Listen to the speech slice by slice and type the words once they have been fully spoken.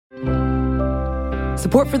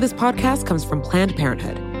Support for this podcast comes from Planned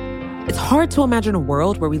Parenthood. It's hard to imagine a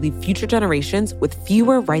world where we leave future generations with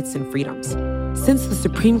fewer rights and freedoms. Since the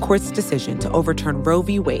Supreme Court's decision to overturn Roe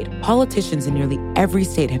v. Wade, politicians in nearly every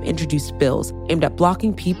state have introduced bills aimed at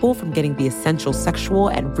blocking people from getting the essential sexual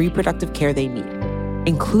and reproductive care they need,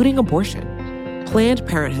 including abortion. Planned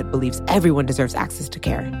Parenthood believes everyone deserves access to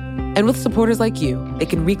care. And with supporters like you, they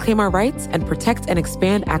can reclaim our rights and protect and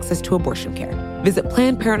expand access to abortion care. Visit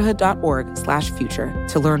PlannedParenthood.org/future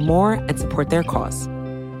to learn more and support their cause.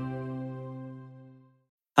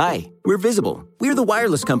 Hi, we're Visible. We're the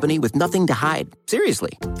wireless company with nothing to hide.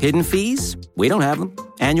 Seriously. Hidden fees? We don't have them.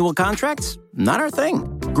 Annual contracts? Not our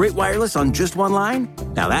thing. Great wireless on just one line?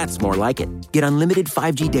 Now that's more like it. Get unlimited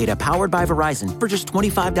 5G data powered by Verizon for just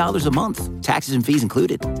 $25 a month. Taxes and fees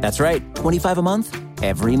included. That's right, $25 a month,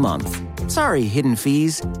 every month. Sorry, hidden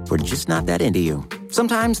fees. We're just not that into you.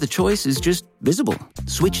 Sometimes the choice is just Visible.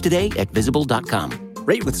 Switch today at Visible.com.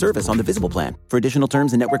 Rate with service on the Visible plan. For additional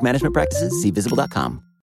terms and network management practices, see Visible.com.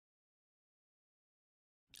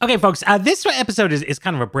 Okay, folks, this episode is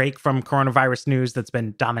kind of a break from coronavirus news that's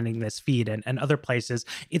been dominating this feed and other places.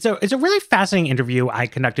 It's a really fascinating interview I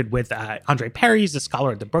conducted with Andre Perry. He's a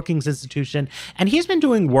scholar at the Brookings Institution, and he's been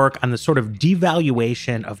doing work on the sort of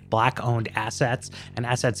devaluation of Black-owned assets and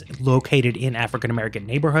assets located in African-American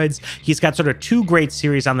neighborhoods. He's got sort of two great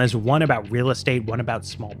series on this, one about real estate, one about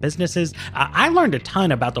small businesses. I learned a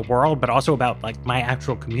ton about the world, but also about like my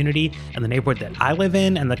actual community and the neighborhood that I live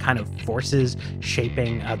in and the kind of forces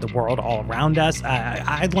shaping the world all around us.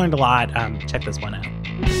 I learned a lot. Check this one out.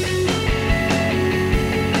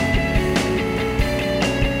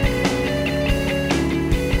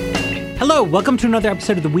 Hello, welcome to another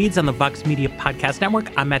episode of The Weeds on the Vox Media Podcast Network.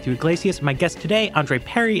 I'm Matthew Iglesias. My guest today, Andre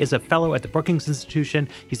Perry, is a fellow at the Brookings Institution.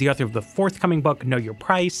 He's the author of the forthcoming book, Know Your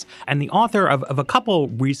Price, and the author of a couple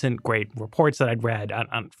recent great reports that I'd read on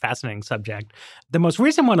a fascinating subject. The most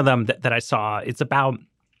recent one of them that I saw, it's about,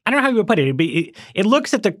 I don't know how you would put it. It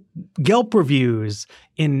looks at the Yelp reviews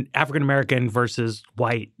in African-American versus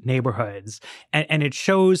white neighborhoods, and it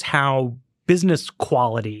shows how business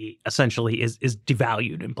quality essentially is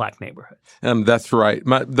devalued in Black neighborhoods. That's right.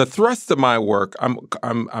 The thrust of my work,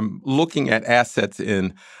 I'm looking at assets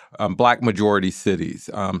in Black majority cities.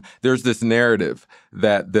 There's this narrative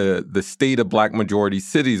that the state of Black majority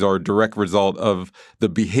cities are a direct result of the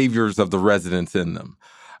behaviors of the residents in them.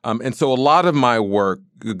 And so a lot of my work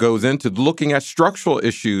goes into looking at structural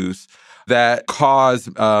issues that cause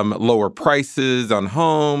lower prices on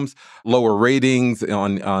homes, lower ratings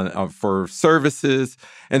on for services.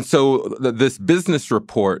 And so this business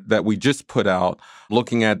report that we just put out,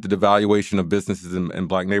 looking at the devaluation of businesses in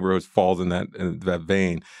Black neighborhoods, falls in that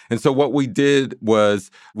vein. And so what we did was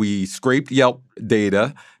we scraped Yelp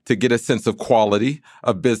data to get a sense of quality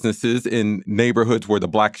of businesses in neighborhoods where the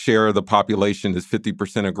Black share of the population is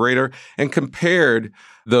 50% or greater, and compared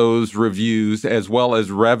those reviews as well as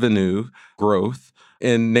revenue growth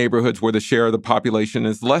in neighborhoods where the share of the population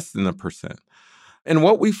is less than 1%. And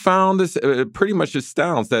what we found is pretty much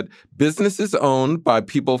astounds that businesses owned by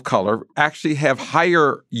people of color actually have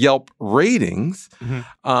higher Yelp ratings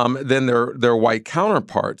than their white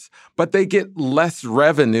counterparts, but they get less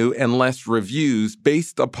revenue and less reviews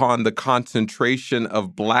based upon the concentration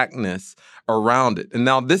of Blackness around it. And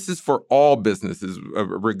now this is for all businesses,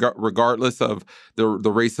 regardless of the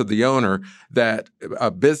race of the owner, that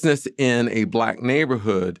a business in a Black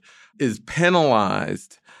neighborhood is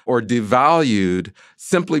penalized or devalued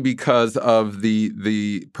simply because of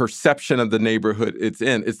the perception of the neighborhood it's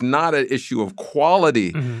in. It's not an issue of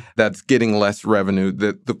quality that's getting less revenue.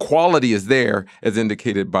 The quality is there, as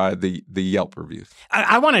indicated by the Yelp reviews.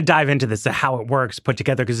 I want to dive into this, how it works put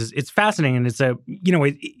together, because it's fascinating, and it's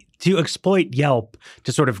to exploit Yelp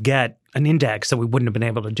to sort of get an index that we wouldn't have been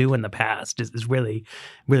able to do in the past is really,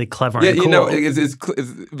 really clever and cool. It's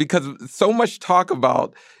because so much talk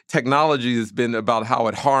about technology has been about how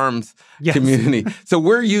it harms community. So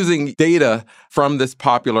we're using data from this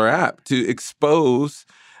popular app to expose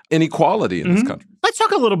inequality in this country. Let's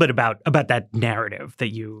talk a little bit about that narrative that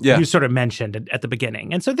you sort of mentioned at the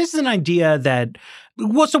beginning. And so this is an idea that,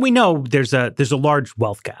 so we know there's a large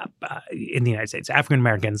wealth gap in the United States. African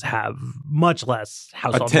Americans have much less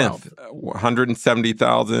household wealth. A tenth,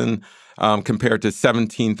 170,000 compared to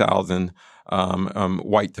 17,000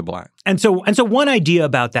 white to Black. And so one idea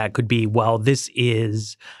about that could be, well, this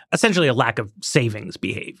is essentially a lack of savings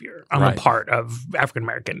behavior on the part of African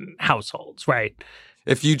American households, right?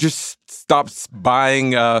 If you just stop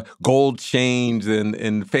buying gold chains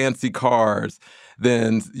and fancy cars,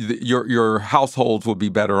 then your households will be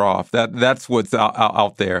better off. That's what's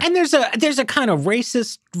out there. And there's a kind of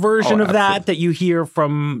racist version of absolutely. that you hear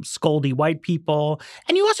from scoldy white people.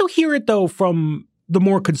 And you also hear it, though, from the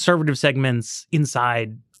more conservative segments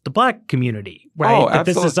inside the Black community, right? Oh, that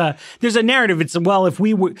absolutely. there's a narrative. It's, well, if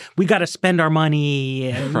we got to spend our money,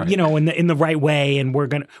 and, Right. in the right way, and we're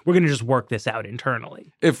gonna just work this out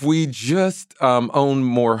internally. If we just owned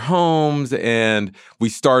more homes and we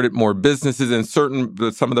started more businesses, and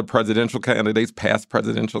some of the past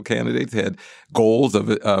presidential candidates had goals of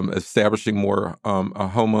establishing more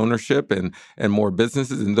home ownership and more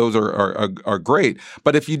businesses, and those are great.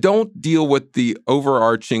 But if you don't deal with the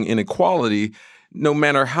overarching inequality, no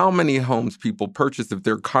matter how many homes people purchase, if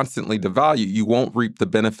they're constantly devalued, you won't reap the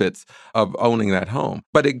benefits of owning that home.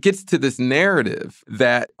 But it gets to this narrative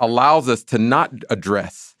that allows us to not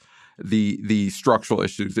address the structural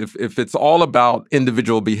issues. If it's all about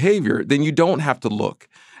individual behavior, then you don't have to look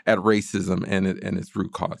at racism and its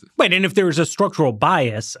root causes. Right, and if there is a structural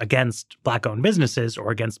bias against Black-owned businesses or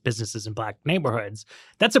against businesses in Black neighborhoods,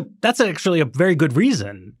 that's actually a very good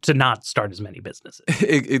reason to not start as many businesses.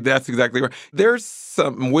 That's exactly right. There's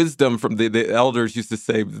some wisdom from the elders used to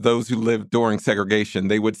say, those who lived during segregation,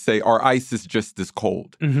 they would say, our ice is just as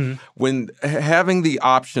cold. Mm-hmm. When having the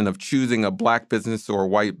option of choosing a Black business or a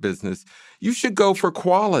white business, you should go for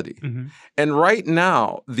quality. Mm-hmm. And right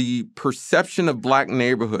now, the perception of Black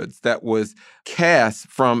neighborhoods that was cast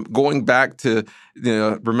from going back to,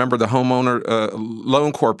 remember the homeowner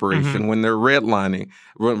loan corporation, mm-hmm. when they're redlining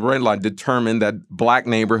determined that Black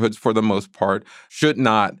neighborhoods, for the most part, should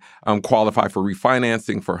not qualify for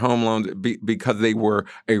refinancing for home loans because they were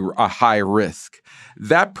a high risk.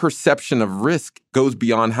 That perception of risk goes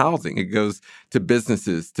beyond housing. It goes to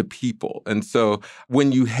businesses, to people. And so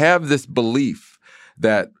when you have this belief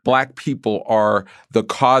that Black people are the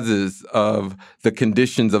causes of the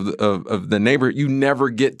conditions of the neighborhood, you never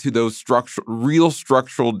get to those real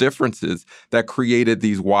structural differences that created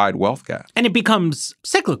these wide wealth gaps. And it becomes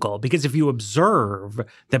cyclical, because if you observe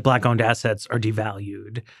that Black-owned assets are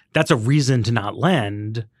devalued, that's a reason to not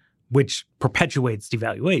lend, which perpetuates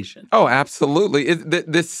devaluation. Oh, absolutely.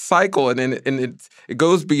 This cycle, and it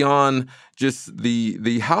goes beyond just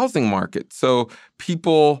the housing market. So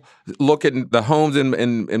people look at the homes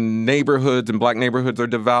in neighborhoods, and Black neighborhoods are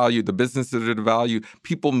devalued. The businesses are devalued.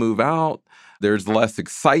 People move out. There's less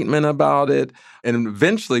excitement about it. And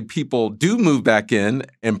eventually people do move back in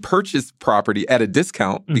and purchase property at a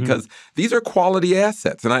discount because these are quality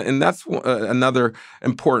assets. And that's another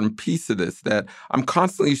important piece of this, that I'm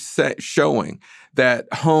constantly showing that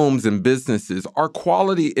homes and businesses are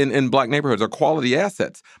quality in Black neighborhoods, are quality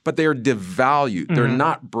assets, but they are devalued. They're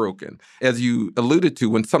not broken. As you alluded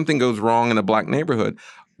to, when something goes wrong in a Black neighborhood,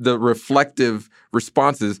 the reflective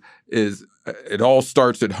responses is it all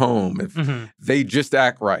starts at home. If they just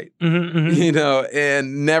act right,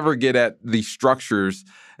 and never get at the structures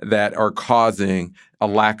that are causing a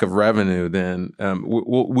lack of revenue, then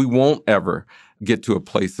we won't ever get to a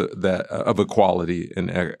place of equality and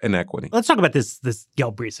equity. Let's talk about this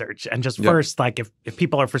Yelp research. And just first, like if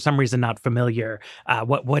people are for some reason not familiar,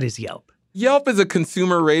 what is Yelp? Yelp is a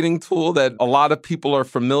consumer rating tool that a lot of people are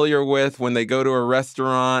familiar with. When they go to a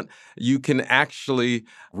restaurant, you can actually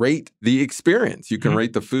rate the experience. You can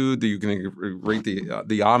rate the food, you can rate the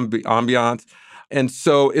ambiance. And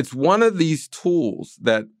so it's one of these tools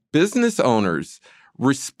that business owners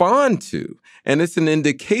respond to, and it's an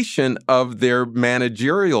indication of their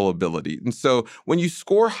managerial ability. And so when you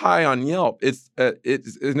score high on Yelp, it's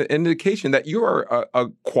an indication that you are a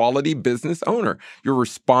quality business owner. You're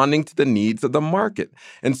responding to the needs of the market.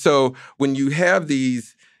 And so when you have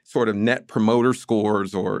these sort of net promoter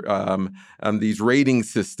scores or these rating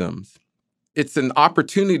systems, it's an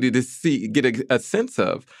opportunity to get a sense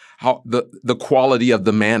of how the quality of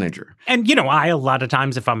the manager. And, I, a lot of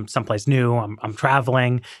times if I'm someplace new, I'm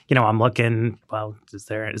traveling, I'm looking, well, is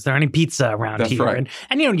there any pizza around That's here? right.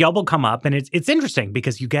 And Yelp will come up, and it's interesting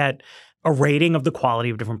because you get a rating of the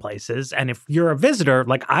quality of different places. And if you're a visitor,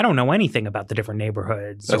 like, I don't know anything about the different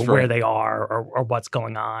neighborhoods That's or where right. they are or what's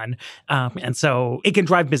going on. And so it can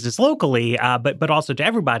drive business locally, but also to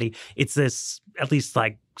everybody, it's this at least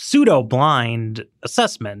like pseudo-blind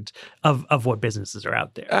assessment of what businesses are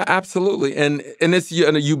out there. Absolutely. And it's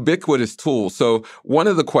a ubiquitous tool. So one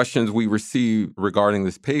of the questions we receive regarding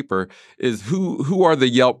this paper is who are the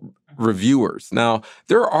Yelp reviewers. Now,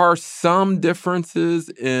 there are some differences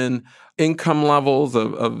in income levels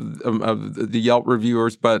of the Yelp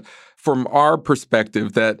reviewers, but from our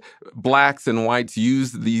perspective, that blacks and whites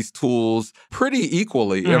use these tools pretty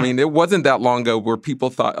equally. I mean, it wasn't that long ago where people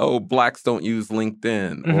thought, oh, blacks don't use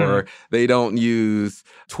LinkedIn or they don't use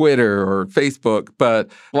Twitter or Facebook, but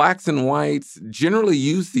blacks and whites generally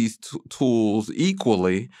use these tools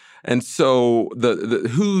equally. And so the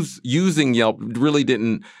who's using Yelp really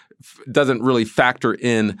doesn't really factor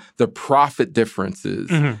in the profit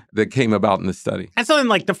differences that came about in the study. And so then,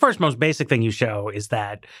 like, the first most basic thing you show is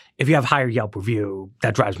that if you have higher Yelp review,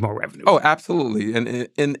 that drives more revenue. Oh, absolutely.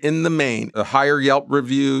 And in the main, a higher Yelp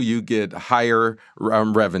review, you get higher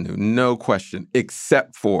revenue, no question,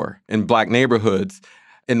 except for in Black neighborhoods,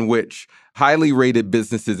 in which highly rated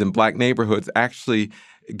businesses in Black neighborhoods actually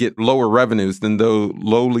get lower revenues than those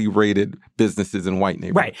lowly rated businesses in white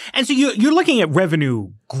neighborhoods. Right. And so you're looking at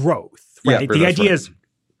revenue growth, right? Yeah, the idea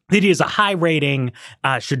is a high rating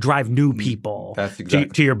should drive new people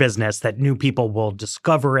to your business, that new people will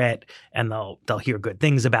discover it and they'll hear good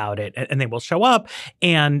things about it and they will show up.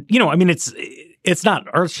 And, I mean, it's not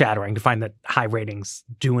earth-shattering to find that high ratings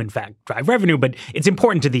do, in fact, drive revenue, but it's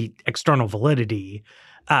important to the external validity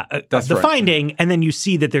of the finding, and then you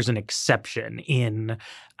see that there's an exception in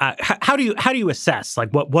how do you assess, like,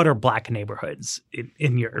 what are Black neighborhoods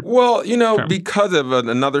in your term? Because of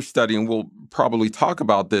another study, and we'll probably talk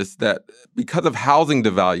about this, that because of housing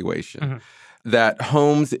devaluation, that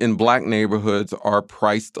homes in Black neighborhoods are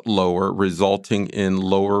priced lower, resulting in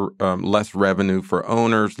less revenue for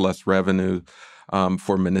owners, less revenue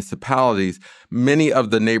for municipalities. Many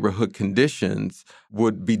of the neighborhood conditions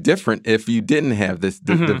would be different if you didn't have this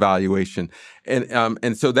devaluation.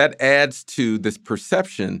 And so that adds to this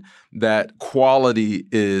perception that quality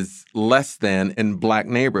is less than in Black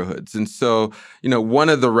neighborhoods. And so, one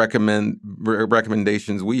of the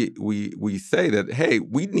recommendations we say that, hey,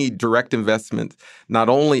 we need direct investment not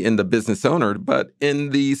only in the business owner, but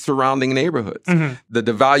in the surrounding neighborhoods. The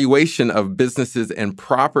devaluation of businesses and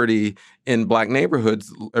property in Black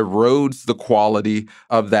neighborhoods erodes the quality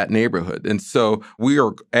of that neighborhood. And so we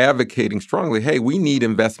are advocating strongly, hey, we need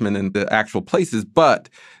investment in the actual places, but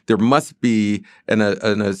there must be an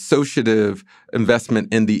associative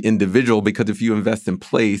investment in the individual, because if you invest in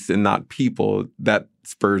place and not people, that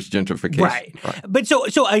spurs gentrification. Right. But so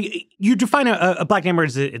you define a Black neighborhood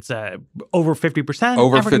as it's over 50%?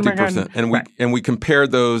 Over 50%. And we compare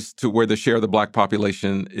those to where the share of the Black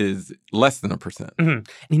population is less than 1%. In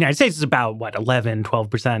the United States, it's about, 11,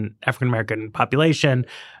 12% African-American population.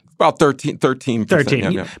 About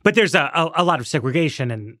 13%. Yeah. But there's a lot of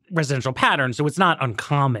segregation and residential patterns, so it's not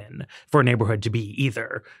uncommon for a neighborhood to be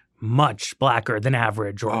either much Blacker than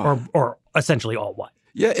average or essentially all white.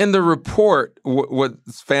 Yeah, in the report,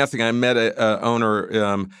 what's fascinating, I met a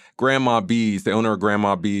owner, Grandma Bees, the owner of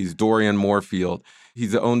Grandma Bees, Dorian Moorfield.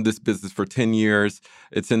 He's owned this business for 10 years.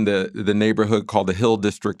 It's in the neighborhood called the Hill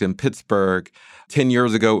District in Pittsburgh. 10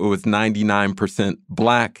 years ago, it was 99%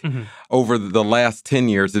 Black. Over the last 10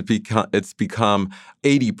 years, it's become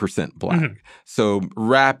 80% Black. So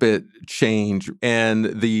rapid change.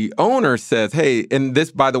 And the owner says, hey, and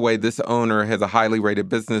this, by the way, this owner has a highly rated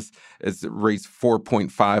business. It's raised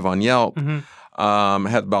 4.5 on Yelp,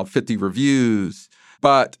 has about 50 reviews.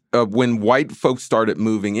 But when white folks started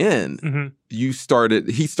moving in, he started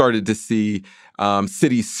to see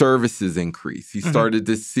city services increase. He started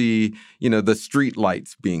to see, the street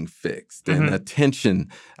lights being fixed and attention,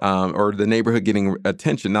 or the neighborhood getting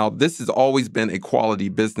attention. Now, this has always been a quality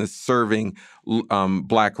business serving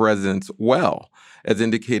Black residents well, as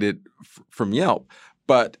indicated from Yelp.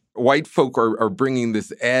 But white folk are bringing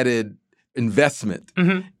this added investment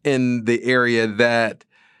in the area that,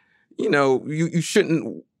 you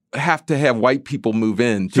shouldn't have to have white people move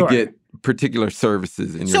in to get particular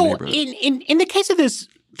services in your neighborhood. So in the case of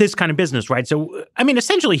this kind of business, right? So, I mean,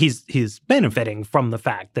 essentially he's benefiting from the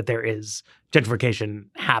fact that there is gentrification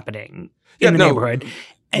happening in the neighborhood.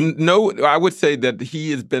 No, I would say that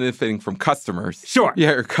he is benefiting from customers. Sure.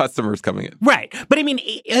 Yeah, customers coming in. Right. But I mean,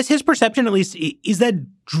 as his perception, at least, is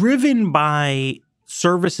that driven by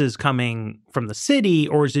services coming from the city,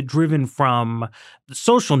 or is it driven from the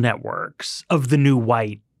social networks of the new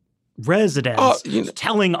white residents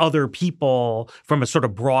telling other people from a sort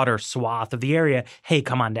of broader swath of the area, hey,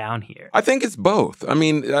 come on down here? I think it's both. I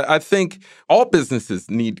mean, I think all businesses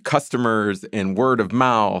need customers and word of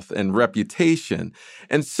mouth and reputation.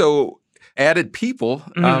 And so added people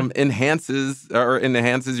enhances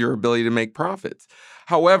your ability to make profits.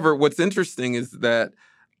 However, what's interesting is that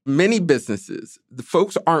many businesses, the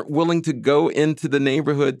folks aren't willing to go into the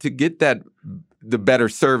neighborhood to get that the better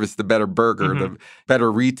service, the better burger, the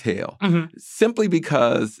better retail, simply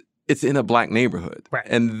because it's in a Black neighborhood. Right.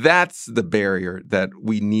 And that's the barrier that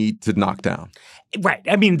we need to knock down. Right.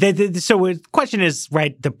 I mean, so the question is,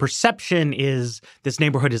 right, the perception is this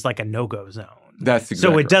neighborhood is like a no-go zone. That's exactly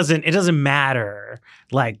So right. it doesn't matter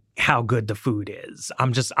like how good the food is.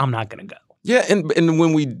 I'm not going to go. Yeah, and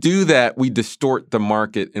when we do that, we distort the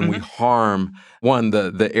market and we harm,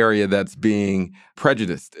 the area that's being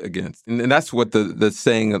prejudiced against. And that's what the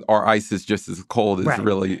saying of our ice is just as cold is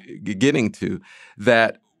really getting to,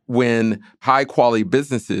 that when high-quality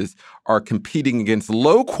businesses are competing against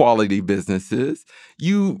low-quality businesses,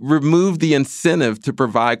 you remove the incentive to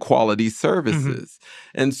provide quality services.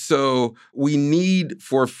 And so we need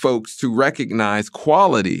for folks to recognize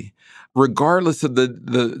quality regardless of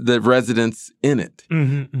the residents in it.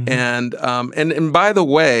 And by the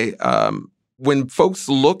way, when folks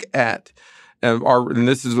look at and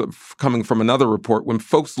this is coming from another report, when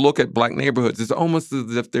folks look at Black neighborhoods, it's almost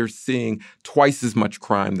as if they're seeing twice as much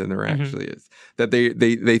crime than there actually is. That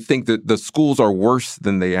they think that the schools are worse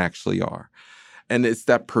than they actually are. And it's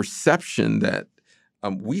that perception that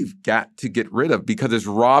we've got to get rid of because it's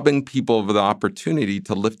robbing people of the opportunity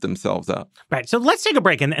to lift themselves up. Right. So let's take a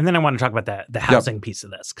break, and then I want to talk about the housing piece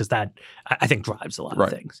of this, because that, I think, drives a lot of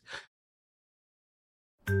things.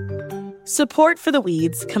 Support for The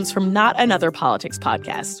Weeds comes from Not Another Politics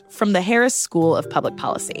podcast from the Harris School of Public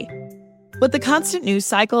Policy. With the constant news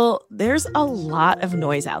cycle, there's a lot of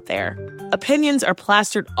noise out there. Opinions are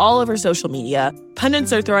plastered all over social media,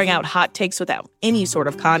 pundits are throwing out hot takes without any sort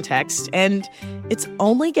of context, and it's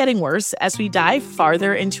only getting worse as we dive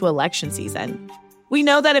farther into election season. We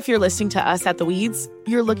know that if you're listening to us at The Weeds,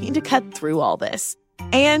 you're looking to cut through all this.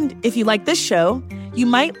 And if you like this show, you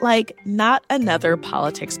might like Not Another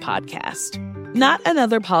Politics podcast. Not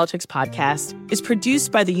Another Politics podcast is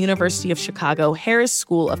produced by the University of Chicago Harris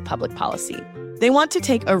School of Public Policy. They want to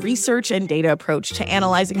take a research and data approach to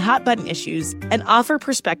analyzing hot-button issues and offer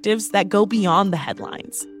perspectives that go beyond the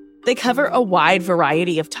headlines. They cover a wide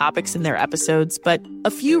variety of topics in their episodes, but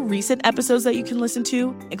a few recent episodes that you can listen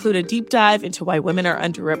to include a deep dive into why women are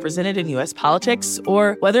underrepresented in U.S. politics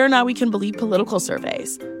or whether or not we can believe political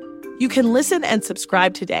surveys. You can listen and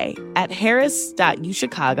subscribe today at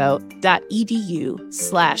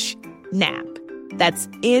harris.uchicago.edu/NAP. That's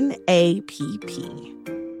NAPP.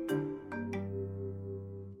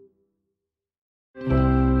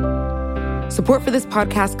 Support for this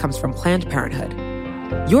podcast comes from Planned Parenthood.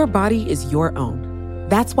 Your body is your own.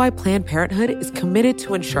 That's why Planned Parenthood is committed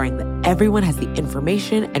to ensuring that everyone has the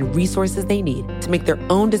information and resources they need to make their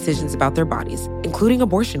own decisions about their bodies, including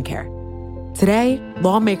abortion care. Today,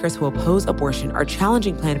 lawmakers who oppose abortion are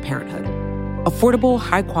challenging Planned Parenthood. Affordable,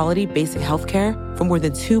 high-quality basic health care for more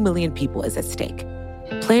than 2 million people is at stake.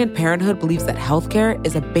 Planned Parenthood believes that health care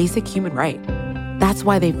is a basic human right. That's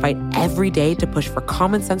why they fight every day to push for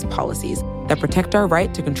common-sense policies that protect our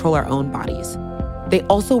right to control our own bodies. They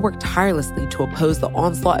also work tirelessly to oppose the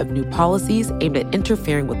onslaught of new policies aimed at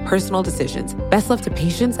interfering with personal decisions best left to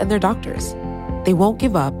patients and their doctors. They won't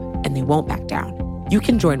give up, and they won't back down. You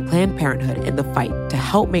can join Planned Parenthood in the fight to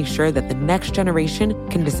help make sure that the next generation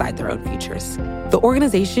can decide their own futures. The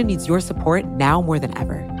organization needs your support now more than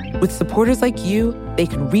ever. With supporters like you, they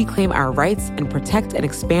can reclaim our rights and protect and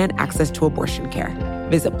expand access to abortion care.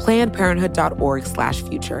 Visit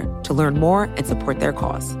PlannedParenthood.org/future to learn more and support their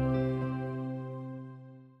cause.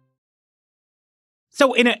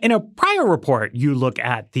 So in a prior report, you look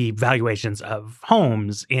at the valuations of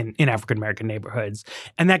homes in African-American neighborhoods,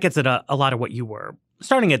 and that gets at a lot of what you were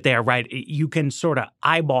starting at there, right? You can sort of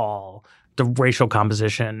eyeball the racial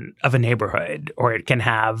composition of a neighborhood, or it can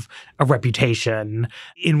have a reputation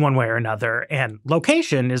in one way or another. And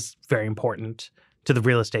location is very important to the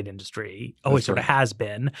real estate industry, always sort of has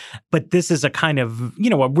been. But this is a kind of,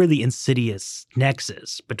 a really insidious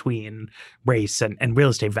nexus between race and real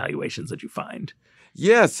estate valuations that you find.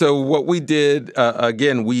 Yeah, so what we did,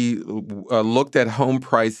 again, we looked at home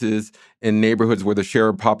prices in neighborhoods where the share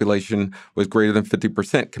of population was greater than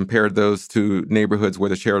 50%, compared those to neighborhoods where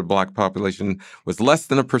the share of Black population was less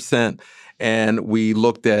than 1%. And we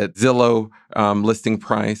looked at Zillow listing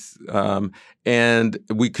price, and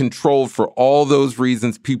we controlled for all those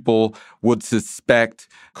reasons people would suspect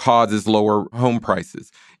causes lower home prices.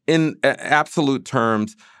 In absolute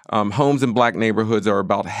terms, homes in Black neighborhoods are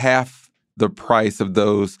about half the price of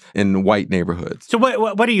those in white neighborhoods. So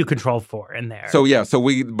what do you control for in there? So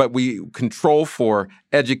we control for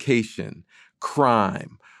education,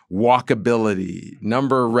 crime, walkability,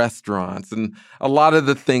 number of restaurants, and a lot of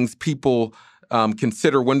the things people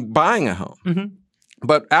consider when buying a home.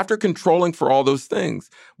 But after controlling for all those things,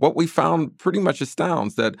 what we found pretty much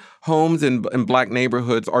astounds that homes in Black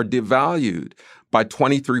neighborhoods are devalued by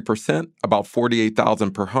 23%, about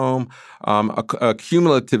 $48,000 per home.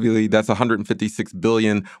 Cumulatively, that's $156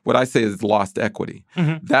 billion. What I say is lost equity.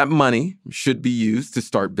 Mm-hmm. That money should be used to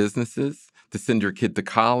start businesses, to send your kid to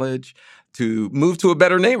college, to move to a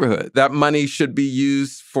better neighborhood. That money should be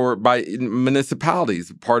used by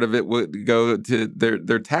municipalities. Part of it would go to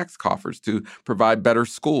their tax coffers to provide better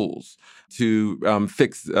schools, to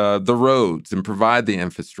fix the roads and provide the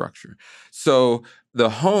infrastructure. So the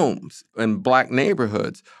homes in Black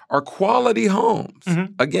neighborhoods are quality homes,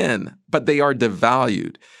 again, but they are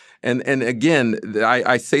devalued. And again,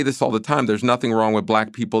 I say this all the time. There's nothing wrong with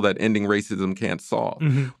Black people that ending racism can't solve.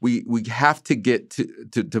 Mm-hmm. We have to get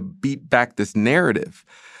to beat back this narrative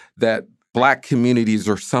that Black communities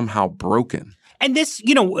are somehow broken. And this,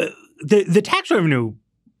 the tax revenue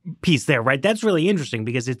piece there, right? That's really interesting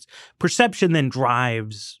because it's perception then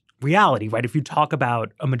drives reality, right? If you talk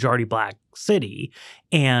about a majority Black city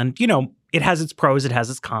and, it has its pros, it has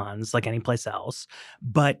its cons, like any place else.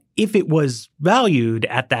 But if it was valued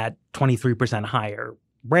at that 23% higher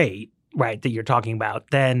rate, right, that you're talking about,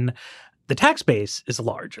 then the tax base is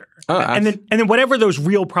larger. And then whatever those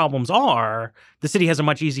real problems are, the city has a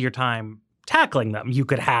much easier time tackling them. You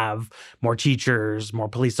could have more teachers, more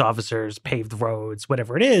police officers, paved roads,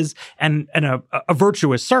 whatever it is, and a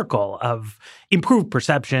virtuous circle of improved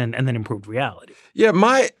perception and then improved reality. Yeah,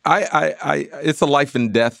 it's a life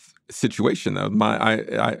and death situation, though.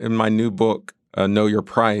 In my new book, Know Your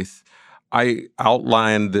Price, I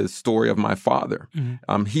outlined the story of my father.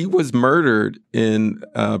 Mm-hmm. He was murdered in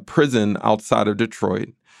a prison outside of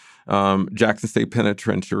Detroit, Jackson State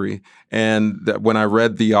Penitentiary. And when I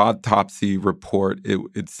read the autopsy report,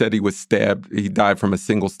 it said he was stabbed. He died from a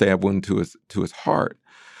single stab wound to his heart.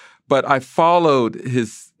 But I followed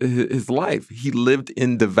his life. He lived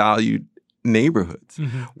in devalued neighborhoods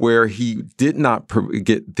where he did not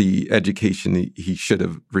get the education he should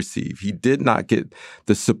have received. He did not get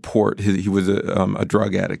the support. He was a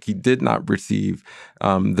drug addict. He did not receive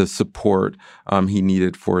the support he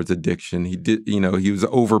needed for his addiction. He was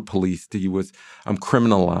over-policed. He was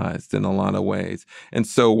criminalized in a lot of ways. And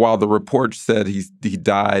so while the report said he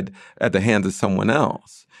died at the hands of someone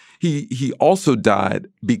else, he also died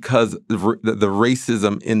because the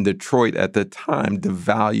racism in Detroit at the time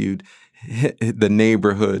devalued the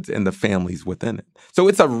neighborhoods and the families within it. So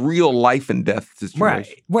it's a real life and death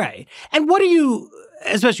situation. Right. And what do you,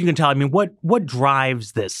 as best you can tell, what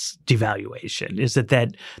drives this devaluation? Is it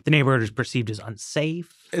that the neighborhood is perceived as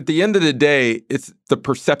unsafe? At the end of the day, it's the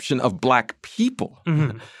perception of Black people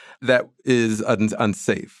that is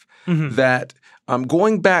unsafe. Mm-hmm. That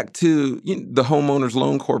going back to the Homeowners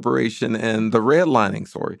Loan Corporation and the redlining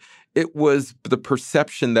story, it was the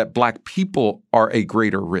perception that Black people are a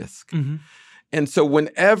greater risk. Mm-hmm. And so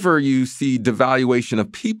whenever you see devaluation of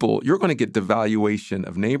people, you're going to get devaluation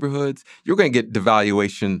of neighborhoods. You're going to get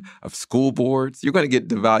devaluation of school boards. You're going to get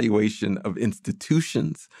devaluation of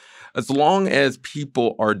institutions. As long as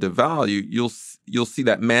people are devalued, you'll see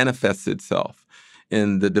that manifest itself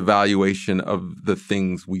in the devaluation of the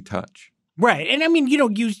things we touch. Right. And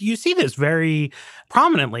you see this very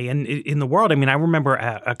prominently in the world. I remember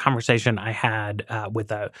a conversation I had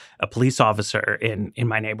with a police officer in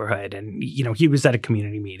my neighborhood. And, he was at a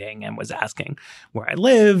community meeting and was asking where I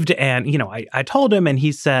lived. And, I told him and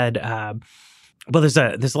he said, well, there's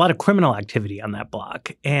a lot of criminal activity on that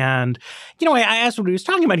block. And, I asked what he was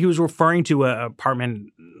talking about. He was referring to an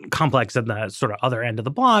apartment complex at the sort of other end of the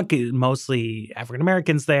block, mostly African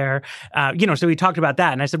Americans there. So he talked about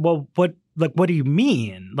that. And I said, well, what do you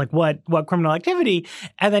mean? Like what criminal activity?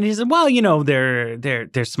 And then he said, well,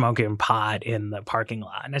 they're smoking pot in the parking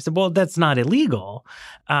lot. And I said, well, that's not illegal.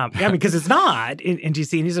 Because it's not in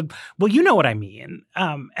DC. And he said, well, you know what I mean.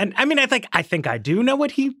 I think I do know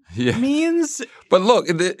what he means. But look,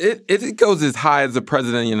 it goes as high as the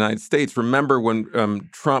president of the United States. Remember when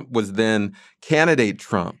Trump was then candidate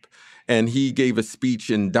Trump, and he gave a speech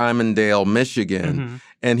in Diamondale, Michigan,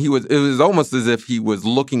 and it was almost as if he was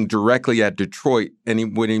looking directly at Detroit,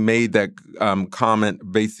 and when he made that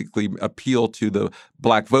comment, basically appeal to the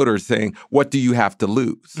Black voters, saying, "What do you have to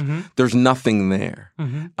lose? There's nothing there."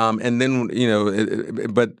 And then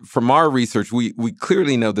but from our research, we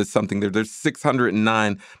clearly know there's something there. There's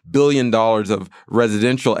 $609 billion of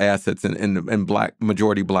residential assets in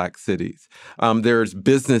majority Black cities. There's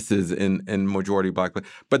businesses in majority Black,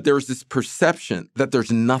 but there's this perception that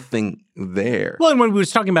there's nothing there. Well, and when we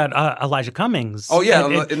was talking about Elijah Cummings,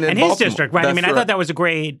 and his district, right? I thought that was a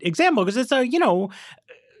great example because it's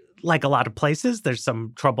like a lot of places. There's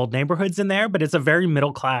some troubled neighborhoods in there, but it's a very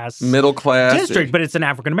middle class district. But it's an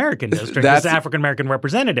African American district. It's an African American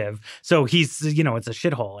representative, so he's it's a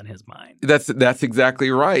shithole in his mind. That's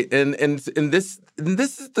exactly right. And this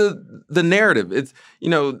is the narrative. It's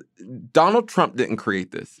Donald Trump didn't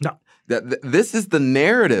create this. No. This is the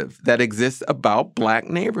narrative that exists about Black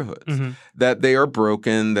neighborhoods, that they are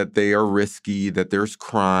broken, that they are risky, that there's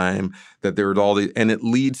crime, that there's and it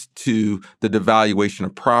leads to the devaluation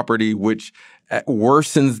of property, which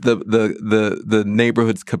worsens the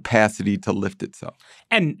neighborhood's capacity to lift itself.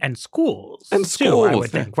 And schools. And schools, too, I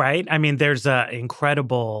would think, right? I mean, there's an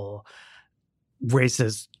incredible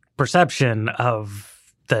racist perception of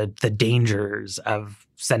the dangers of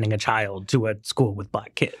sending a child to a school with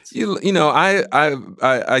Black kids.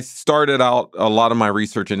 I started out a lot of my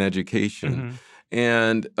research in education,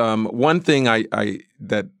 and one thing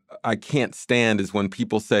that I can't stand is when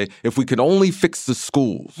people say, if we could only fix the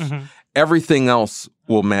schools, everything else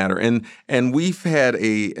will matter. And we've had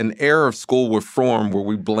an era of school reform where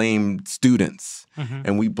we blamed students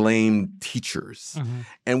and we blamed teachers.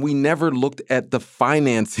 And we never looked at the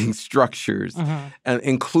financing structures, and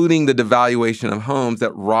including the devaluation of homes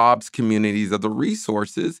that robs communities of the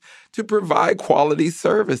resources to provide quality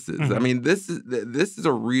services. I mean, this is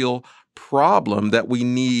a real problem that we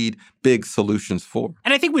need big solutions for.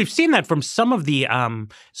 And I think we've seen that from some of the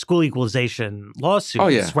school equalization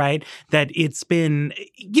lawsuits, right? That it's been,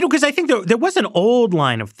 because I think there was an old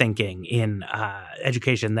line of thinking in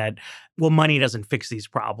education that, well, money doesn't fix these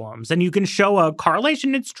problems. And you can show a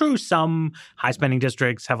correlation. It's true. Some high-spending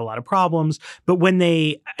districts have a lot of problems. But when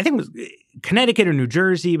I think it was Connecticut or New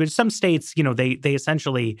Jersey, but some states, they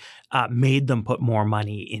essentially made them put more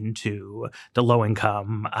money into the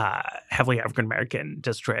low-income, heavily African-American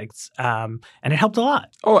districts. And it helped a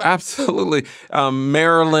lot. Oh, absolutely.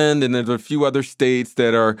 Maryland and there's a few other states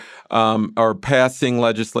that are passing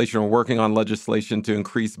legislation or working on legislation to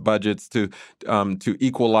increase budgets to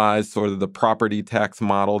equalize sort of the property tax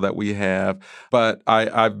model that we have. But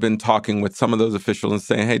I've been talking with some of those officials and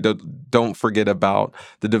saying, hey, don't forget about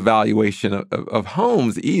the devaluation of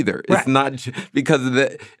homes either. It's not because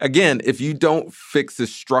of again, if you don't fix the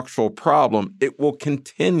structural problem, it will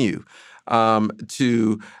continue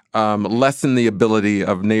to lessen the ability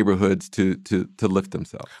of neighborhoods to lift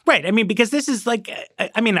themselves. Right. I mean, because this is we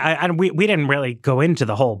didn't really go into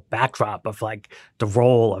the whole backdrop of like the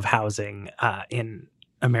role of housing in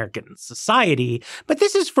American society, but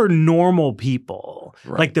this is for normal people,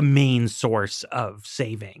 like the main source of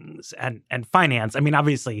savings and finance. I mean,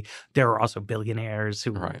 obviously, there are also billionaires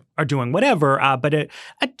who are doing whatever, but a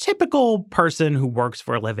typical person who works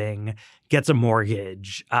for a living gets a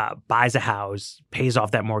mortgage, buys a house, pays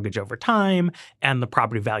off that mortgage over time, and the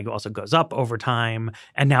property value also goes up over time,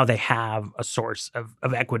 and now they have a source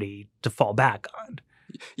of equity to fall back on.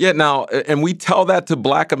 Yeah, now, and we tell that to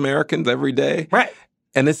Black Americans every day. Right.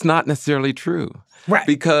 And it's not necessarily true. Right.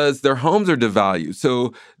 Because their homes are devalued.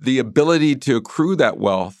 So the ability to accrue that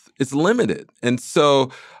wealth is limited. And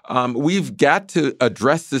so we've got to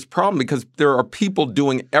address this problem because there are people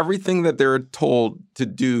doing everything that they're told to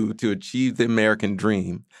do to achieve the American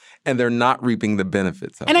dream, and they're not reaping the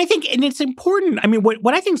benefits of it. And I think, and it's important, I mean,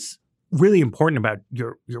 what I think's really important about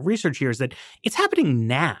your research here is that it's happening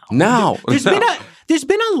now. There's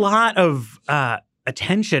been a lot of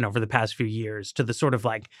attention over the past few years to the sort of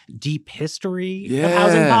like deep history of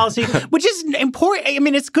housing policy, which is important. I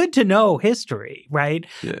mean, it's good to know history, right?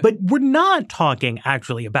 Yeah. But we're not talking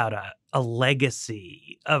actually about a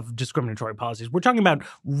legacy of discriminatory policies. We're talking about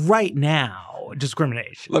right now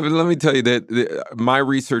discrimination. Let me tell you that my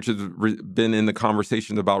research has been in the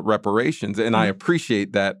conversations about reparations, and I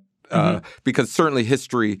appreciate that because certainly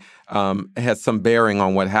history has some bearing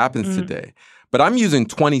on what happens today. But I'm using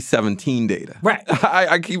 2017 data. Right.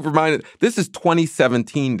 I keep reminding, this is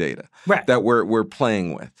 2017 data that we're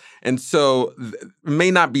playing with. And so it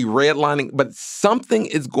may not be redlining, but something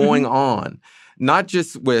is going on, not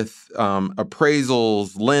just with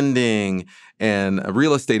appraisals, lending, and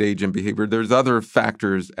real estate agent behavior. There's other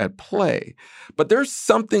factors at play. But there's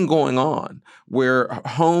something going on where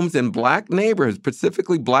homes in Black neighborhoods,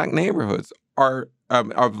 specifically Black neighborhoods, are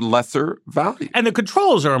of lesser value. And the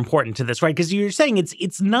controls are important to this, right? Because you're saying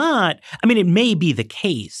it's not, I mean, it may be the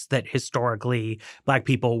case that historically Black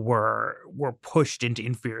people were pushed into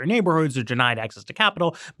inferior neighborhoods or denied access to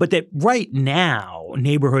capital, but that right now,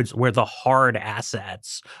 neighborhoods where the hard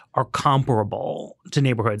assets are comparable to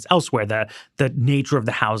neighborhoods elsewhere, the nature of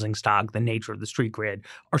the housing stock, the nature of the street grid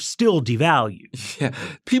are still devalued. Yeah.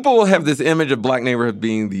 People will have this image of Black neighborhoods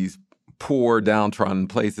being these poor, downtrodden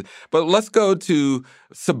places. But let's go to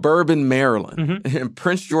suburban Maryland, in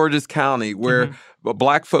Prince George's County, where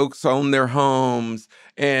Black folks own their homes,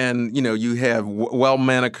 and you have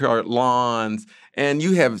well-manicured lawns, and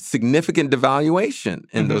you have significant devaluation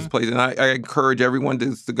in those places. And I encourage everyone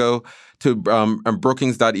to go to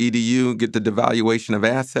Brookings.edu, get the devaluation of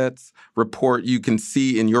assets report. You can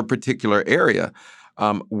see in your particular area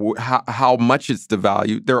how much it's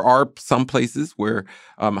devalued. There are some places where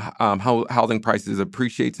housing prices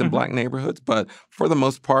appreciates in Black neighborhoods, but for the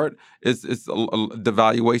most part, it's a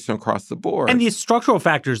devaluation across the board. And these structural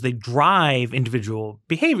factors, they drive individual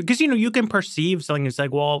behavior. Because, you can perceive something that's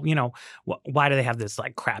like, well, why do they have this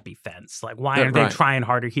like crappy fence? Like, why aren't they trying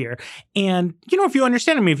harder here? And, if you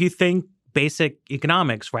understand, if you think basic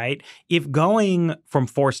economics, right? If going from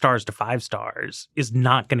 4 stars to 5 stars is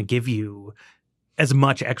not going to give you as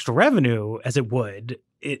much extra revenue as it would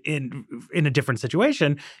in a different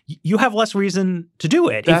situation, you have less reason to do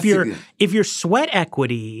it. If your sweat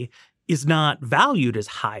equity is not valued as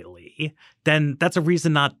highly, then that's a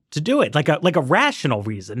reason not to do it. Like a rational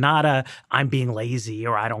reason, not a I'm being lazy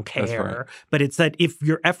or I don't care. That's right. But it's that if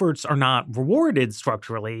your efforts are not rewarded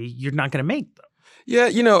structurally, you're not going to make them. Yeah,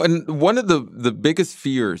 and one of the biggest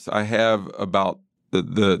fears I have about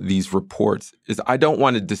these reports is I don't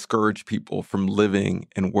want to discourage people from living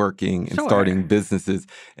and working and starting businesses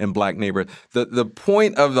in Black neighborhoods. The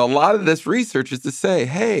point of a lot of this research is to say,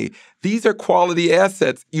 hey, these are quality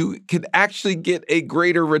assets. You could actually get a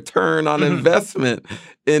greater return on investment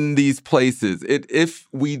in these places if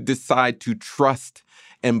we decide to trust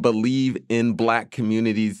and believe in Black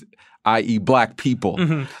communities, i.e. Black people.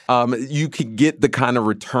 You could get the kind of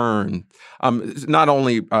return, not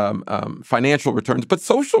only financial returns, but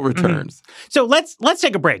social returns. So let's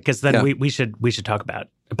take a break, because then we should talk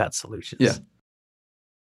about solutions. Yeah.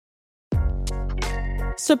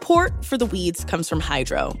 Support for The Weeds comes from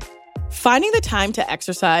Hydro. Finding the time to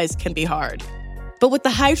exercise can be hard. But with the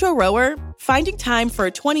Hydro Rower, finding time for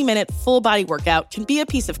a 20-minute full-body workout can be a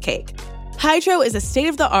piece of cake. Hydro is a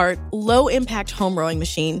state-of-the-art, low-impact home rowing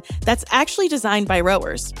machine that's actually designed by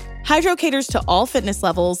rowers. Hydro caters to all fitness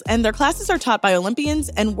levels, and their classes are taught by Olympians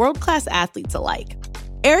and world-class athletes alike.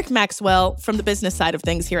 Eric Maxwell, from the business side of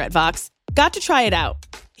things here at Vox, got to try it out.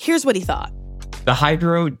 Here's what he thought. The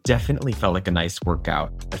Hydro definitely felt like a nice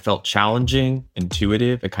workout. It felt challenging,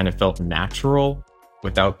 intuitive, it kind of felt natural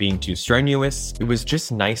without being too strenuous. It was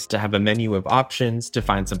just nice to have a menu of options, to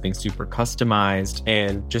find something super customized,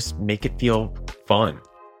 and just make it feel fun.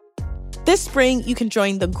 This spring, you can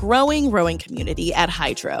join the growing rowing community at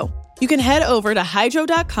Hydro. You can head over to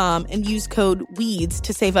hydro.com and use code WEEDS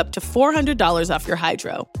to save up to $400 off your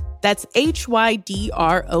Hydro. That's HYDROW.com,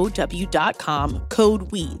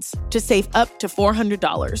 code WEEDS, to save up to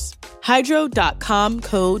 $400. Hydro.com,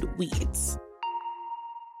 code WEEDS.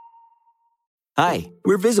 Hi,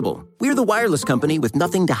 we're Visible. We're the wireless company with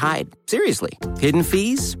nothing to hide. Seriously. Hidden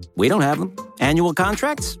fees? We don't have them. Annual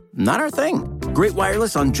contracts? Not our thing. Great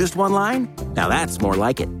wireless on just one line? Now that's more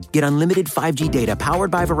like it. Get unlimited 5G data powered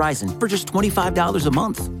by Verizon for just $25 a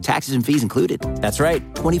month. Taxes and fees included. That's right,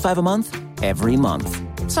 $25 a month, every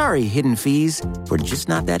month. Sorry, hidden fees. We're just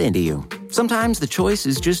not that into you. Sometimes the choice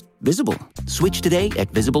is just Visible. Switch today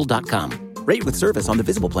at Visible.com. Rate with service on the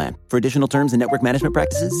Visible plan. For additional terms and network management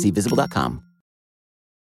practices, see Visible.com.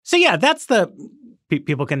 So yeah, that's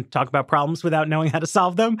people can talk about problems without knowing how to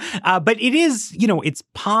solve them. But it is, it's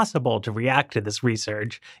possible to react to this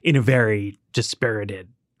research in a very dispirited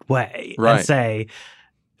way and say,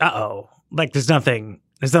 like there's nothing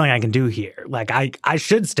I can do here. Like I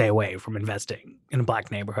should stay away from investing in a Black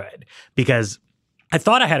neighborhood because I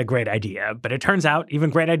thought I had a great idea, but it turns out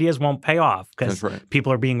even great ideas won't pay off because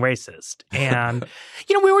people are being racist. And,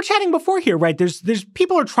 we were chatting before here, right? There's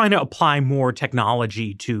people are trying to apply more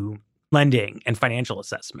technology to lending and financial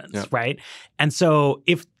assessments, right? And so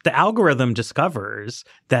if the algorithm discovers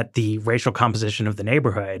that the racial composition of the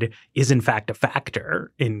neighborhood is in fact a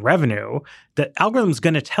factor in revenue, the algorithm's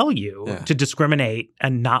going to tell you to discriminate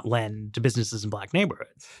and not lend to businesses in Black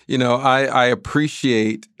neighborhoods. I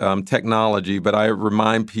appreciate technology, but I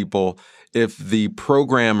remind people if the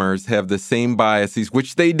programmers have the same biases,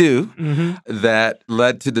 which they do, that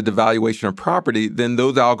led to the devaluation of property, then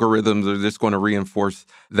those algorithms are just going to reinforce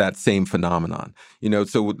that same phenomenon.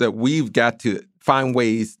 So that we've got to find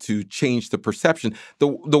ways to change the perception. The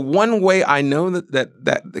one way I know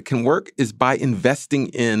that can work is by investing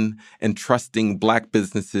in and trusting Black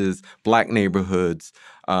businesses, Black neighborhoods,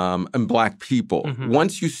 and Black people. Mm-hmm.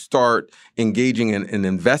 Once you start engaging and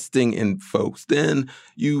investing in folks, then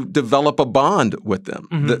you develop a bond with them.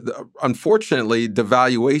 Mm-hmm. Unfortunately,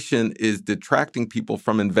 devaluation is detracting people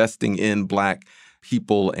from investing in Black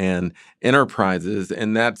people and enterprises,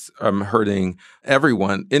 and that's hurting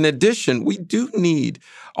everyone. In addition, we do need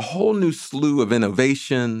a whole new slew of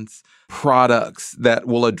innovations, products that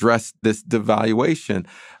will address this devaluation.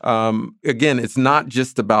 Again, it's not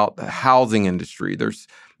just about the housing industry. There's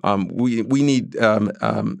we need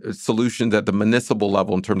solutions at the municipal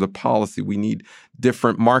level in terms of policy. We need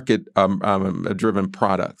different market-driven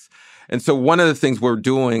products. And so one of the things we're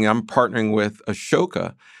doing, I'm partnering with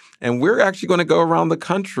Ashoka, and we're actually going to go around the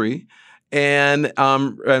country and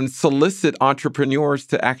solicit entrepreneurs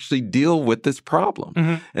to actually deal with this problem.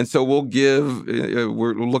 Mm-hmm. And so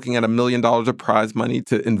we're looking at $1 million of prize money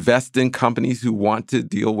to invest in companies who want to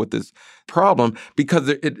deal with this problem because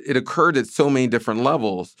it occurred at so many different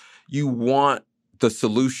levels. You want the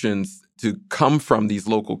solutions to come from these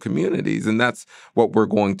local communities, and that's what we're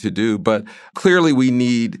going to do. But clearly we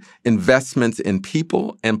need investments in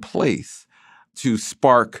people and place to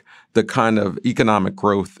spark the kind of economic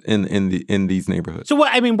growth in these neighborhoods. So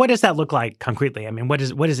what does that look like concretely? I mean, what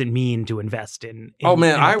does it mean to invest in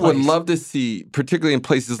I would love to see, particularly in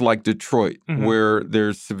places like Detroit, mm-hmm. where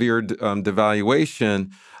there's severe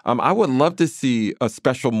devaluation. I would love to see a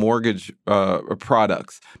special mortgage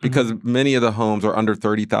products because mm-hmm. many of the homes are under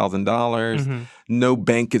 $30,000. Mm-hmm. No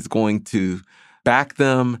bank is going to back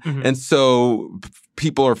them. Mm-hmm. And so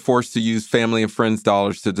people are forced to use family and friends'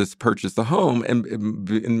 dollars to just purchase a home,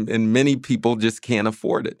 and many people just can't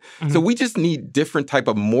afford it. Mm-hmm. So we just need different type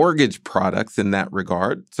of mortgage products in that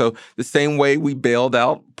regard. So the same way we bailed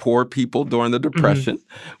out poor people during the Depression,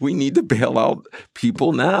 mm-hmm. we need to bail out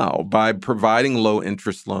people now by providing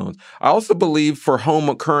low-interest loans. I also believe for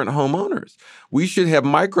current homeowners, we should have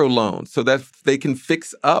microloans so that they can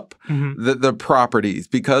fix up mm-hmm. the properties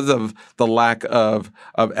because of the lack of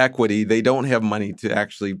equity. They don't have money to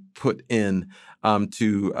actually put in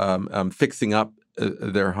to fixing up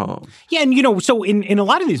their home. Yeah, and so in a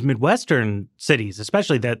lot of these Midwestern cities,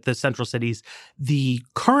 especially the central cities, the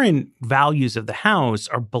current values of the house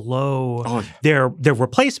are below their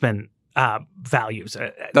replacement values.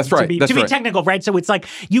 That's right. To be technical, right? So it's like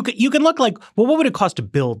you can look like, well, what would it cost to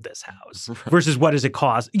build this house versus what does it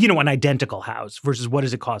cost? An identical house versus what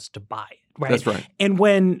does it cost to buy it? Right. That's right.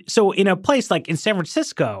 And so in a place like in San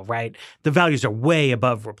Francisco, right, the values are way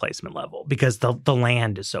above replacement level because the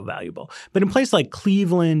land is so valuable. But in places like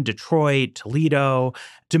Cleveland, Detroit, Toledo,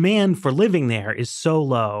 demand for living there is so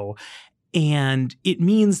low. And it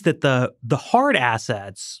means that the hard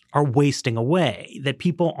assets are wasting away, that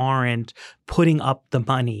people aren't putting up the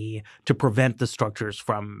money to prevent the structures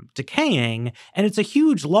from decaying. And it's a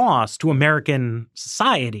huge loss to American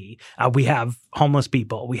society. We have homeless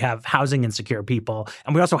people, we have housing insecure people,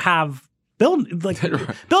 and we also have buildings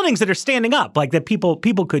that are standing up, like that people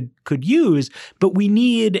could use, but we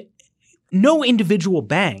need no individual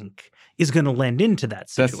bank is going to lend into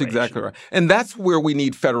that situation. That's exactly right. And that's where we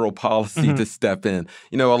need federal policy mm-hmm. to step in.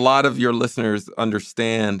 A lot of your listeners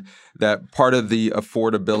understand that part of the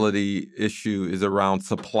affordability issue is around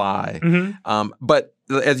supply. Mm-hmm. But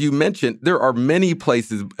as you mentioned, there are many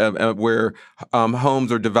places where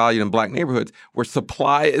homes are devalued in Black neighborhoods where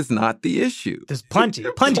supply is not the issue. There's plenty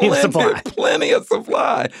of supply. Plenty of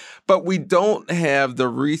supply. But we don't have the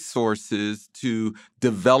resources to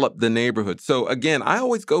develop the neighborhood. So again, I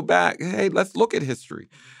always go back, hey, let's look at history.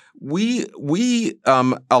 We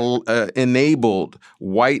enabled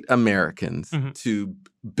white Americans mm-hmm. to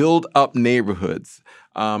build up neighborhoods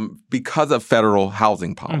because of federal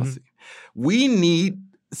housing policy. Mm-hmm. We need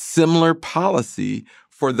similar policy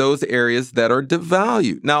for those areas that are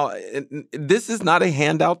devalued. Now, this is not a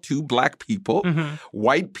handout to Black people. Mm-hmm.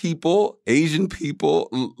 White people, Asian people,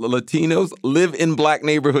 Latinos live in Black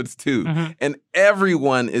neighborhoods too. Mm-hmm. And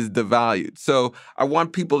everyone is devalued. So I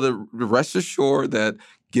want people to rest assured that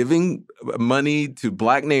giving money to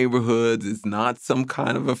Black neighborhoods is not some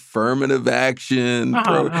kind of affirmative action.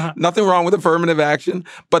 Nothing wrong with affirmative action.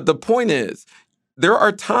 But the point is, there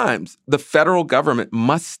are times the federal government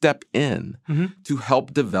must step in mm-hmm. to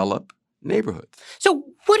help develop neighborhoods. So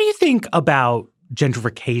what do you think about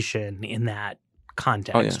gentrification in that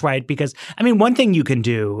context, right? Because, I mean, one thing you can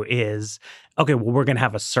do is, okay, well, we're going to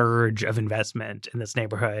have a surge of investment in this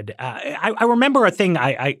neighborhood. I remember a thing,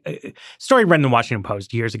 story read in the Washington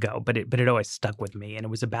Post years ago, but it always stuck with me. And it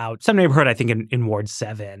was about some neighborhood, I think, in Ward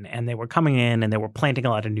 7. And they were coming in and they were planting a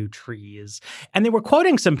lot of new trees. And they were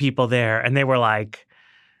quoting some people there. And they were like,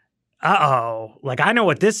 uh-oh, like, I know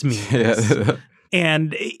what this means. Yeah.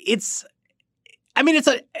 And it's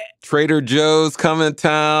a Trader Joe's coming to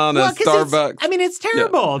town and Starbucks. It's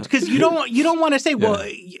terrible because you don't want to say, well,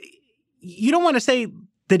 you don't want to say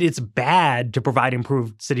that it's bad to provide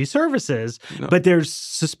improved city services, but there's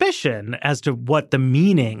suspicion as to what the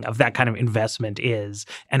meaning of that kind of investment is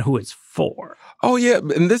and who it's for. Oh, yeah.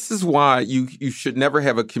 And this is why you should never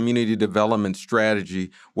have a community development strategy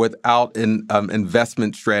without an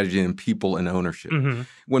investment strategy in people and ownership. Mm-hmm.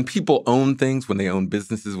 When people own things, when they own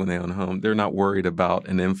businesses, when they own homes, they're not worried about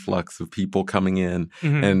an influx of people coming in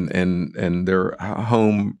and their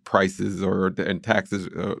home prices and taxes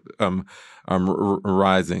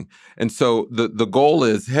rising. And so the goal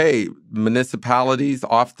is, hey, municipalities,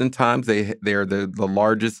 oftentimes they're the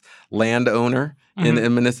largest landowner in a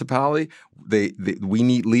municipality. We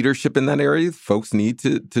need leadership in that area. Folks need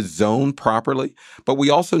to zone properly, but we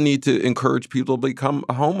also need to encourage people to become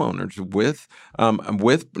homeowners with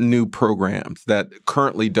new programs that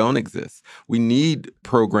currently don't exist. We need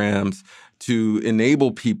programs to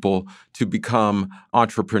enable people to become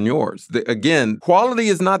entrepreneurs. Again, quality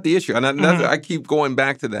is not the issue. And I keep going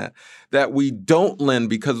back to that we don't lend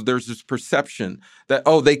because there's this perception that,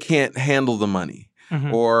 they can't handle the money.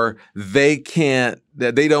 Mm-hmm. Or they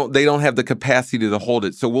don't have the capacity to hold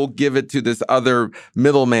it. So we'll give it to this other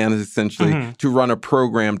middleman, essentially, to run a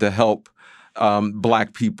program to help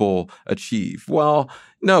Black people achieve. Well,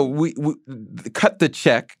 no, we cut the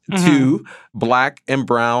check to Black and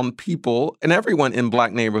brown people and everyone in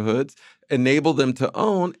Black neighborhoods, enable them to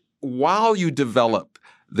own while you develop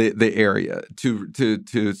the area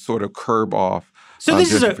to sort of curb off. So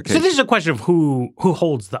this is a question of who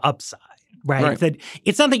holds the upside. Right? That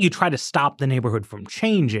it's not that you try to stop the neighborhood from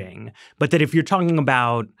changing, but that if you're talking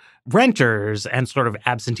about renters and sort of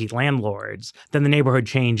absentee landlords, then the neighborhood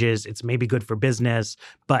changes. It's maybe good for business,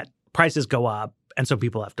 but prices go up, and so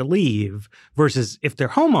people have to leave. Versus if they're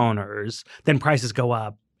homeowners, then prices go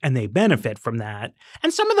up and they benefit from that.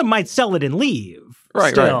 And some of them might sell it and leave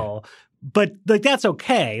still. But like that's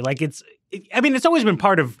okay. Like it's always been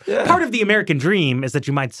part of the American dream is that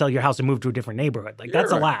you might sell your house and move to a different neighborhood. Like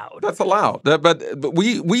that's allowed. That's allowed. But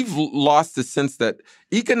we've lost the sense that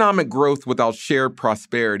economic growth without shared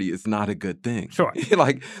prosperity is not a good thing. Sure.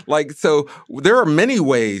 So there are many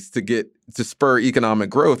ways to spur economic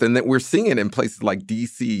growth, and that we're seeing it in places like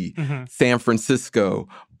D.C., San Francisco,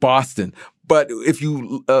 Boston. But if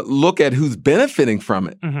you look at who's benefiting from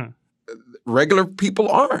it, regular people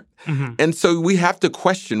aren't. And so we have to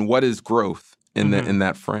question what is growth in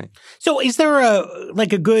that frame. So is there a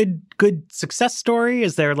good success story?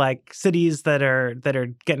 Is there like cities that are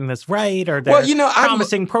getting this right, or there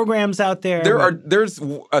promising programs out there? There's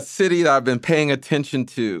a city that I've been paying attention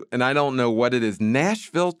to, and I don't know what it is.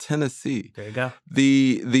 Nashville, Tennessee. There you go.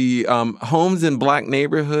 The homes in Black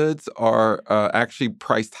neighborhoods are actually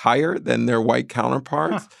priced higher than their white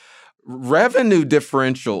counterparts. Revenue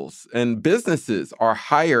differentials and businesses are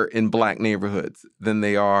higher in Black neighborhoods than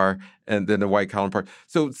they are than the white counterpart.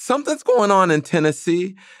 So something's going on in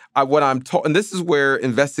Tennessee. What I'm told, and this is where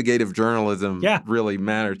investigative journalism really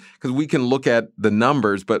matters, because we can look at the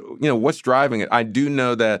numbers, but what's driving it? I do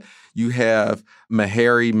know that you have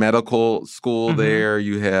Meharry Medical School there.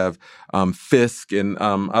 You have Fisk and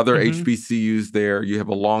other HBCUs there. You have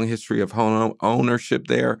a long history of home ownership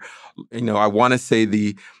there. I want to say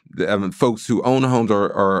the folks who own homes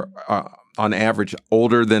are on average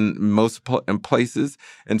older than most places.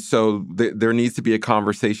 And so there needs to be a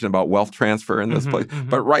conversation about wealth transfer in this place.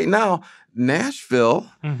 But right now, Nashville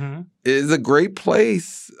is a great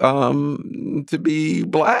place to be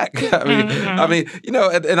Black. I mean,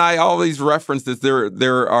 and I always reference this.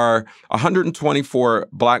 There are 124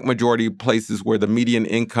 Black majority places where the median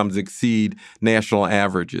incomes exceed national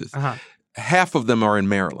averages. Half of them are in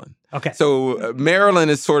Maryland. Okay. So Maryland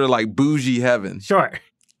is sort of like bougie heaven. Sure.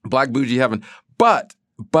 Black bougie heaven. But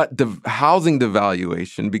the housing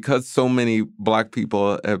devaluation, because so many Black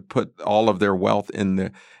people have put all of their wealth in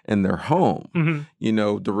their home,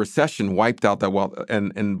 the recession wiped out that wealth,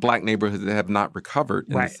 and Black neighborhoods have not recovered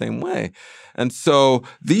in the same way. And so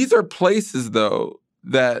these are places, though,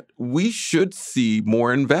 that we should see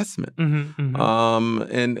more investment.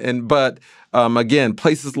 But again,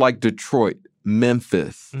 places like Detroit,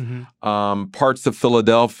 Memphis, parts of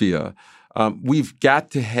Philadelphia, we've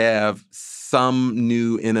got to have some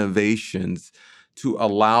new innovations to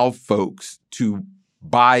allow folks to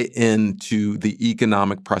buy into the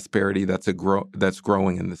economic prosperity that's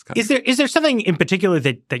growing in this country. Is there something in particular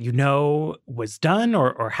that was done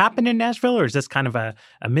or happened in Nashville, or is this kind of a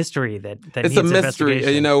mystery that it's needs a mystery?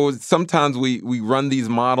 investigation? Sometimes we run these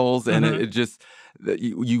models and it just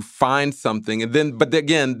you find something, but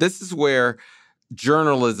again, this is where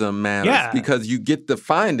journalism matters because you get the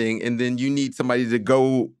finding and then you need somebody to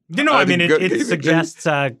go. It suggests.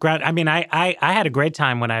 I had a great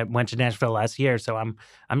time when I went to Nashville last year, so I'm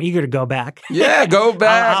eager to go back. Yeah, go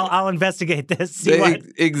back. I'll investigate this.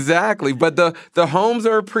 Exactly, but the homes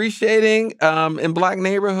are appreciating in Black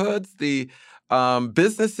neighborhoods. The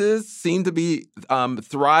businesses seem to be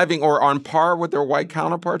thriving or on par with their white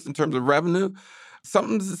counterparts in terms of revenue.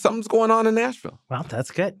 Something's going on in Nashville. Well,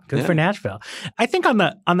 that's good. Good for Nashville. I think on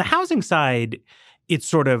the housing side, it's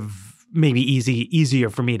sort of maybe easier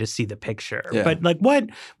for me to see the picture. Yeah. But like, what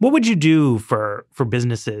would you do for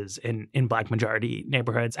businesses in Black majority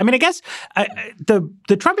neighborhoods? I mean, I guess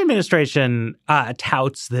the Trump administration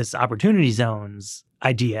touts this opportunity zones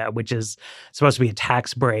idea, which is supposed to be a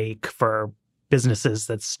tax break for businesses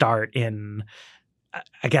that start in,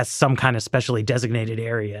 I guess, some kind of specially designated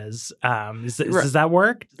areas. Does that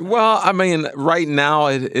work? Well, I mean, right now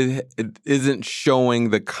it isn't showing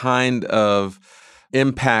the kind of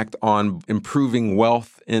impact on improving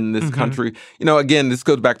wealth in this country. Again, this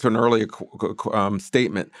goes back to an earlier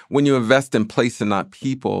statement. When you invest in place and not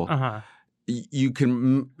people,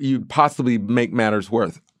 you possibly make matters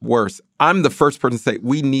worse. I'm the first person to say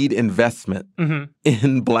we need investment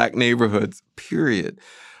in Black neighborhoods, period.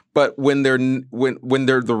 But when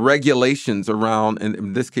the regulations around,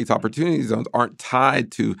 in this case, opportunity zones, aren't tied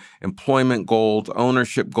to employment goals,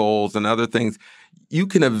 ownership goals, and other things, you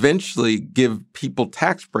can eventually give people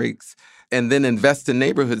tax breaks and then invest in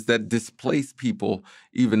neighborhoods that displace people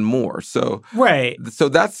even more. So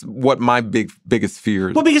that's what my biggest fear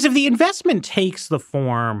is. Well, because if the investment takes the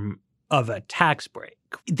form of a tax break,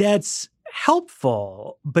 that's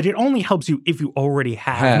helpful, but it only helps you if you already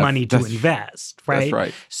have money to invest, right? That's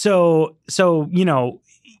right. So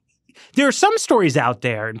there are some stories out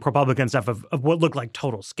there in ProPublica and stuff of what look like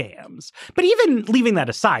total scams. But even leaving that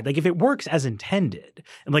aside, like if it works as intended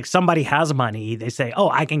and like somebody has money, they say, oh,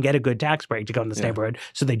 I can get a good tax break to go in this neighborhood.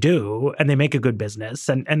 So they do, and they make a good business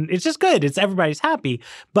and it's just good. Everybody's happy.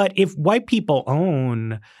 But if white people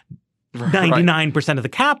own 99% of the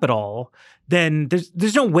capital, then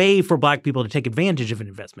there's no way for Black people to take advantage of an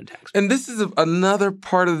investment tax. And this is another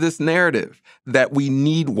part of this narrative that we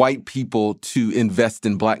need white people to invest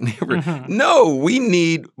in Black neighborhoods. No, we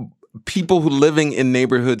need people who living in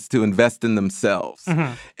neighborhoods to invest in themselves.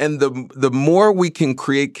 And the more we can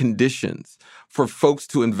create conditions for folks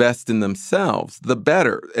to invest in themselves, the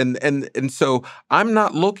better. And so I'm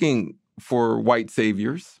not looking for white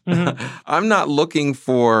saviors. I'm not looking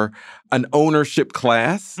for an ownership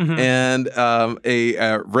class and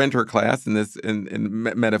a renter class in this, in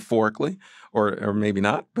metaphorically, or maybe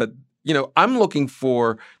not. But I'm looking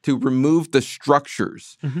to remove the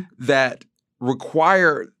structures that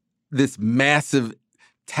require this massive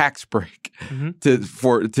tax break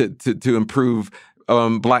to improve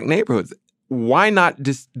Black neighborhoods. Why not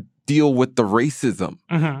just deal with the racism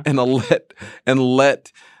and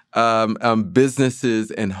let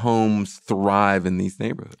businesses and homes thrive in these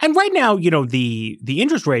neighborhoods? And right now, the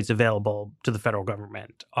interest rates available to the federal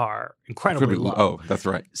government are incredibly low. Oh, that's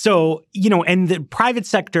right. So, and the private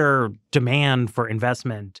sector demand for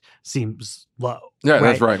investment seems low. Yeah,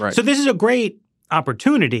 right? That's right. So this is a great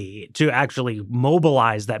opportunity to actually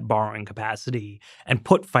mobilize that borrowing capacity and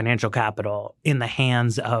put financial capital in the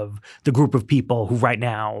hands of the group of people who right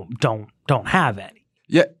now don't have any.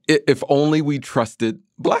 Yeah, if only we trusted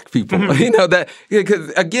Black people.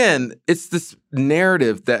 Because again, it's this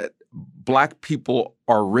narrative that Black people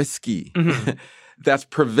are risky that's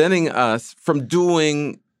preventing us from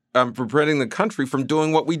preventing the country from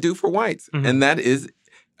doing what we do for whites. And that is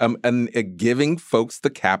giving folks the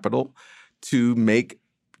capital to make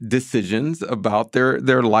decisions about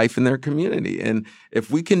their life and their community. And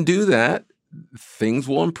if we can do that, things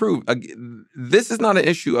will improve. This is not an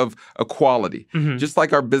issue of equality, just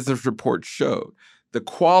like our business report showed. The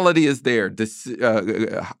quality is there.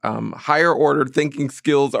 Higher order thinking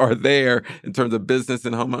skills are there in terms of business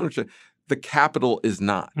and home ownership. The capital is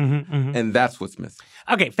not. And that's what's missing.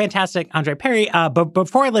 Okay, fantastic, Andre Perry. But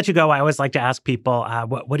before I let you go, I always like to ask people,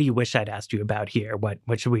 what do you wish I'd asked you about here? What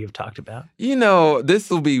should we have talked about? This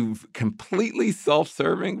will be completely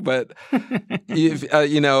self-serving, but, and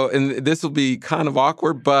this will be kind of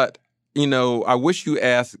awkward, but I wish you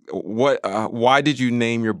asked why did you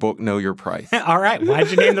name your book Know Your Price? All right. Why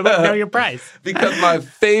did you name the book Know Your Price? Because my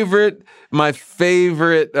favorite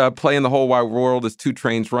play in the whole wide world is Two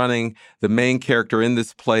Trains Running. The main character in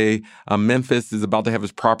this play, Memphis, is about to have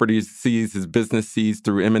his property seized, his business seized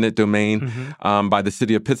through eminent domain by the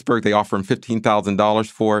city of Pittsburgh. They offer him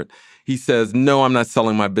 $15,000 for it. He says, no, I'm not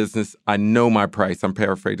selling my business. I know my price. I'm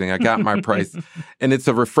paraphrasing. I got my price. And it's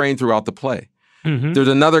a refrain throughout the play. There's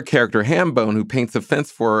another character, Hambone, who paints a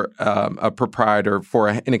fence for a proprietor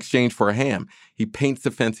in exchange for a ham. He paints the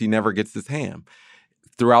fence. He never gets his ham.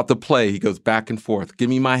 Throughout the play, he goes back and forth. Give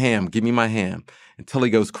me my ham, until he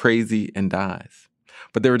goes crazy and dies.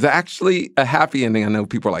 But there was actually a happy ending. I know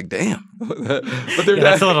people are like, damn. But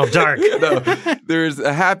that's a little dark. There's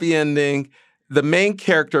a happy ending. The main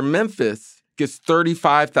character, Memphis, gets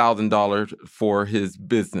 $35,000 for his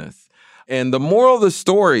business. And the moral of the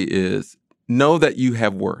story is, know that you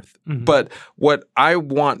have worth. But what I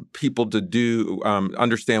want people to do,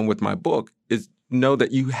 understand with my book, is know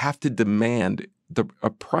that you have to demand a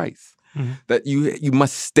price. That you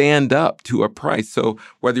must stand up to a price. So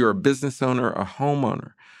whether you're a business owner or a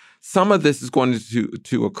homeowner, some of this is going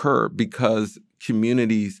to occur because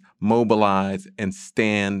communities mobilize and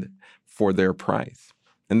stand for their price.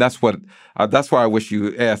 And that's why I wish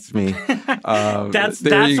you asked me. That's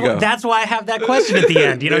why I have that question at the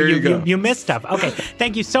end. You missed stuff. Okay,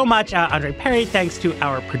 thank you so much, Andre Perry. Thanks to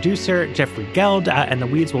our producer, Jeffrey Geld, and The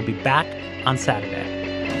Weeds will be back on Saturday.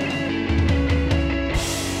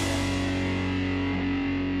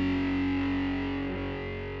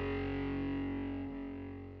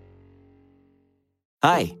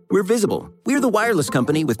 Hi, we're Visible. We're the wireless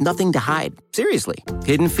company with nothing to hide. Seriously.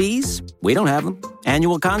 Hidden fees? We don't have them.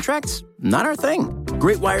 Annual contracts? Not our thing.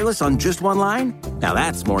 Great wireless on just one line? Now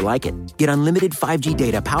that's more like it. Get unlimited 5G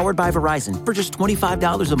data powered by Verizon for just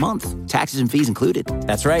 $25 a month. Taxes and fees included.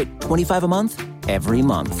 That's right, $25 a month, every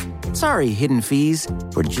month. Sorry, hidden fees.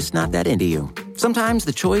 We're just not that into you. Sometimes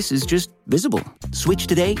the choice is just Visible. Switch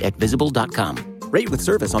today at Visible.com. Rate with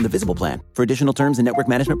service on the Visible plan. For additional terms and network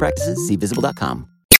management practices, see Visible.com.